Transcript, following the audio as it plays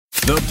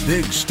The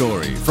big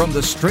story from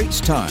the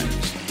Straits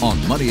Times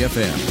on Money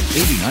FM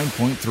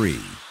 89.3.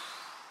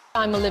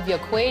 I'm Olivia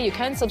Quay. You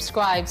can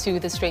subscribe to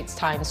the Straits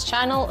Times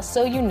channel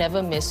so you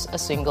never miss a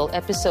single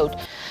episode.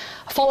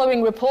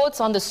 Following reports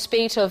on the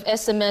spate of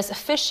SMS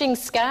phishing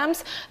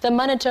scams, the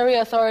Monetary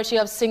Authority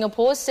of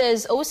Singapore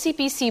says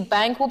OCBC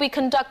Bank will be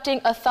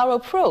conducting a thorough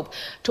probe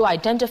to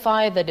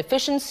identify the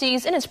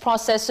deficiencies in its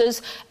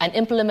processes and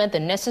implement the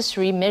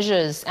necessary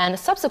measures. And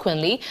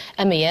subsequently,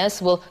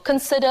 MAS will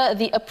consider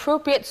the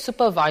appropriate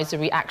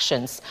supervisory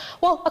actions.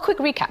 Well, a quick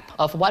recap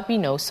of what we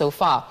know so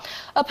far.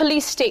 A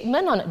police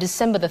statement on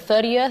December the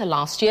 30th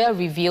last year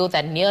revealed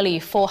that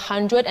nearly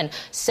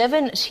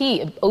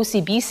 470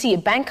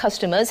 OCBC Bank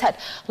customers had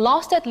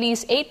lost at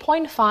least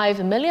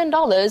 $8.5 million to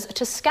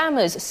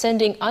scammers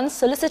sending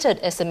unsolicited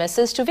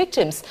SMSs to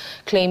victims,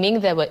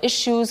 claiming there were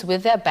issues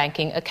with their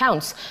banking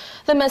accounts.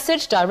 The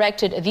message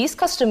directed these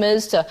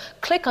customers to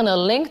click on a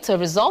link to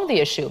resolve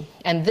the issue,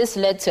 and this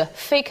led to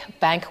fake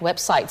bank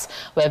websites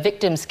where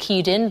victims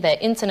keyed in their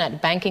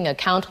internet banking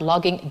account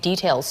logging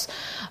details.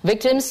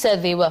 Victims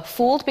said they were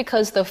fooled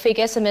because the fake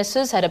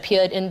SMSs had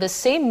appeared in the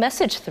same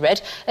message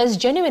thread as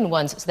genuine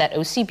ones that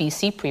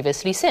OCBC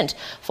previously sent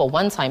for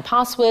one-time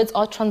passwords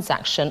or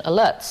transaction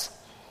alerts.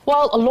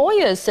 While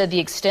lawyers said the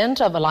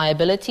extent of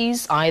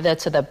liabilities either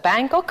to the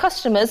bank or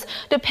customers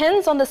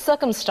depends on the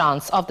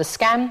circumstance of the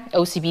scam,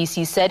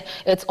 OCBC said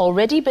it's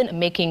already been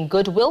making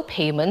goodwill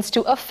payments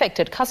to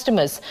affected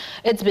customers.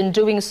 It's been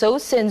doing so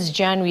since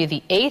January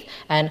the 8th,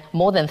 and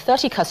more than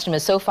 30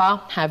 customers so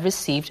far have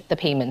received the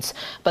payments.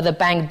 But the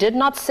bank did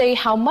not say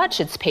how much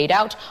it's paid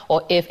out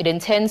or if it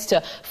intends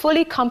to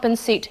fully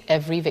compensate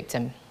every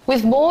victim.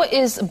 With more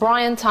is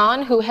Brian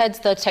Tan, who heads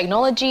the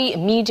Technology,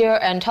 Media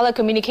and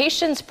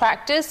Telecommunications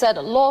practice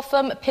at law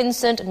firm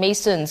Pinsent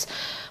Masons.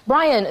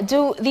 Brian,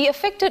 do the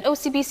affected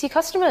OCBC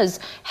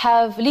customers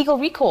have legal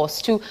recourse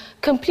to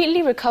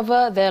completely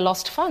recover their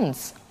lost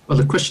funds? Well,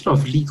 the question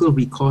of legal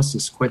recourse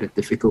is quite a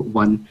difficult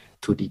one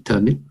to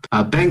determine.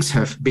 Banks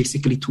have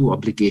basically two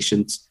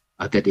obligations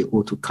that they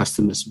owe to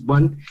customers.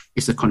 One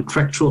is a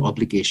contractual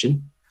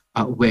obligation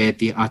where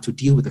they are to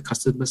deal with the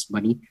customer's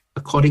money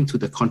according to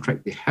the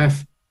contract they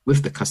have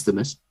with the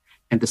customers.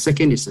 And the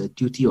second is a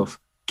duty of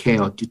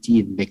care or duty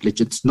in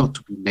negligence, not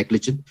to be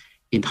negligent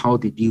in how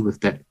they deal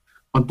with that.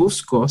 On both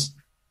scores,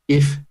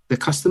 if the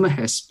customer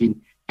has been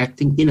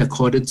acting in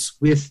accordance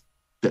with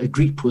the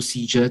agreed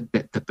procedure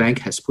that the bank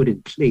has put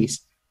in place,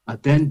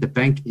 then the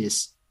bank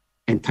is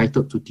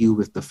entitled to deal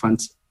with the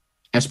funds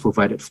as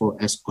provided for,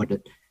 as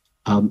ordered.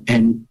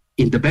 And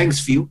in the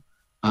bank's view,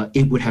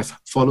 it would have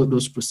followed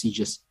those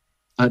procedures.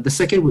 The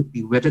second would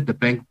be whether the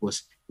bank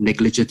was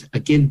negligent.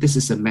 Again, this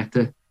is a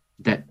matter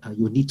that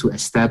you need to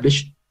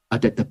establish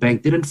that the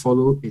bank didn't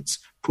follow its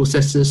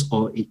processes,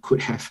 or it could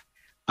have,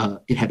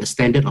 it had a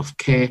standard of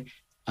care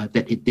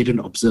that it didn't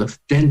observe.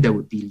 Then there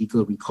would be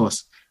legal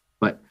recourse.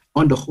 But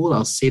on the whole,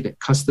 I'll say that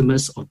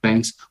customers of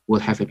banks will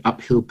have an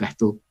uphill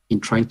battle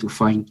in trying to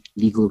find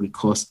legal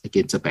recourse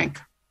against a bank.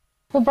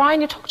 Well,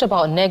 Brian, you talked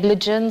about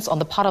negligence on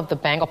the part of the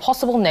bank, or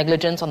possible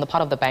negligence on the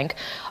part of the bank.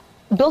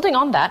 Building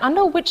on that,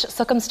 under which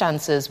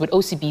circumstances would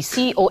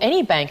OCBC or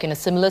any bank in a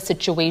similar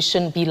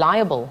situation be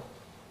liable?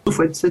 So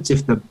for instance,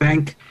 if the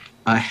bank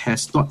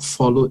has not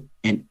followed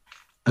an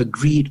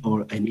agreed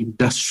or an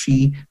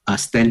industry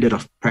standard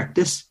of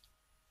practice,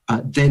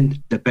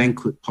 then the bank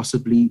could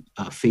possibly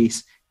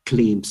face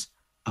claims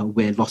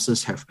where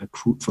losses have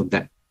accrued from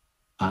that.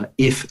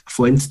 If,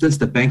 for instance,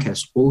 the bank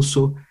has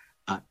also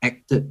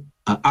acted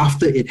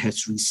after it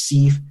has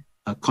received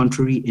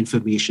contrary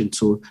information,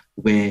 so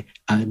where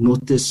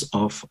notice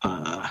of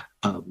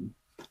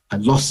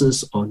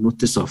losses or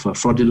notice of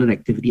fraudulent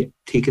activity had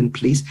taken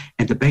place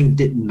and the bank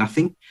did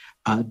nothing,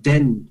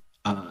 then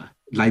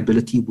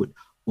liability would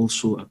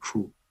also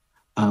accrue.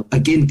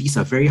 Again, these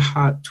are very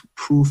hard to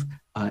prove,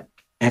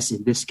 as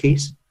in this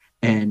case,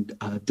 and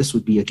this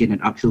would be, again,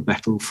 an uphill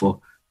battle for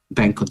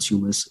bank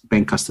consumers,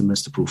 bank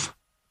customers to prove.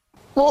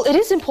 Well, it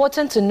is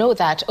important to know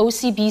that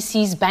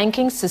OCBC's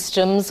banking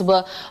systems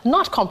were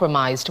not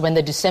compromised when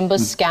the December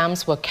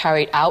scams were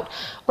carried out.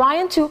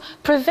 Brian, to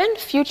prevent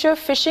future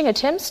phishing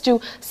attempts,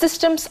 do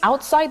systems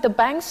outside the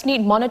banks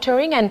need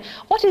monitoring? And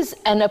what is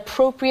an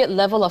appropriate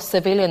level of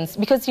surveillance?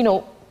 Because,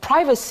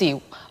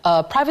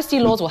 privacy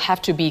laws will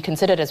have to be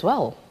considered as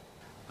well.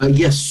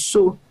 Yes,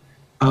 so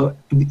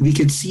we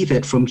can see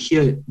that from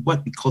here,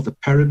 what we call the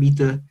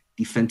perimeter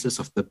defenses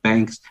of the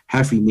banks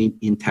have remained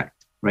intact.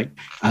 Right,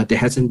 there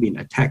hasn't been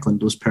attack on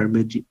those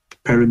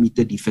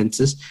perimeter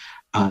defenses.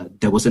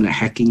 There wasn't a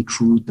hacking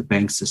through the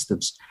bank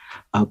systems.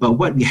 But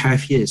what we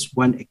have here is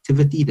one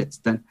activity that's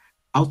done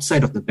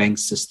outside of the bank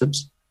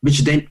systems, which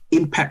then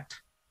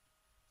impact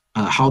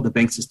how the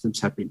bank systems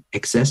have been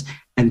accessed,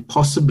 and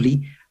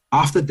possibly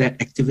after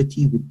that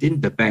activity within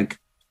the bank,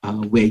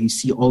 where you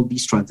see all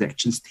these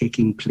transactions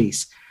taking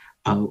place,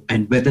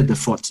 and whether the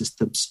fraud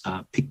systems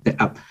pick that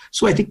up.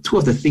 So I think two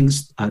of the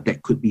things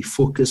that could be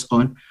focused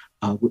on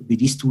would be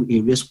these two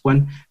areas.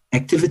 One,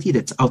 activity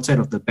that's outside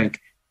of the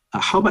bank.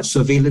 How much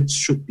surveillance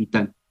should be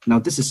done? Now,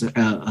 this is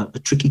a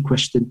tricky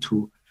question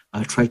to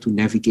try to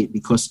navigate,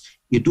 because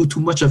you do too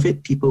much of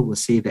it, people will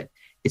say that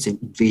it's an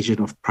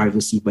invasion of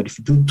privacy. But if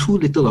you do too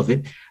little of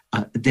it,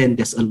 then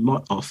there's a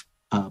lot of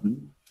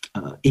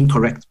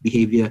incorrect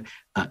behavior,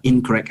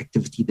 incorrect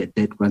activity that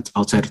then runs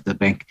outside of the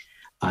bank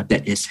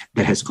that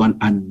has gone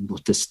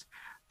unnoticed.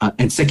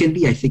 And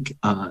secondly, I think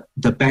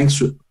the banks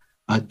should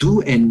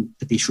do, and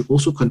they should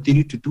also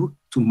continue to do,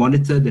 to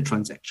monitor the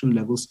transaction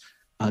levels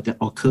that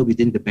occur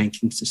within the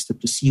banking system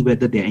to see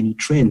whether there are any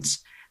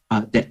trends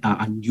that are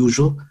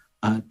unusual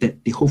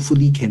that they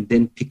hopefully can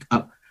then pick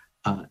up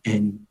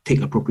and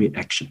take appropriate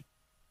action.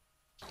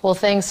 Well,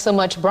 thanks so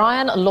much,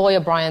 Brian. Lawyer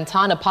Brian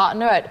Tan, a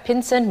partner at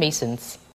Pinsent Masons.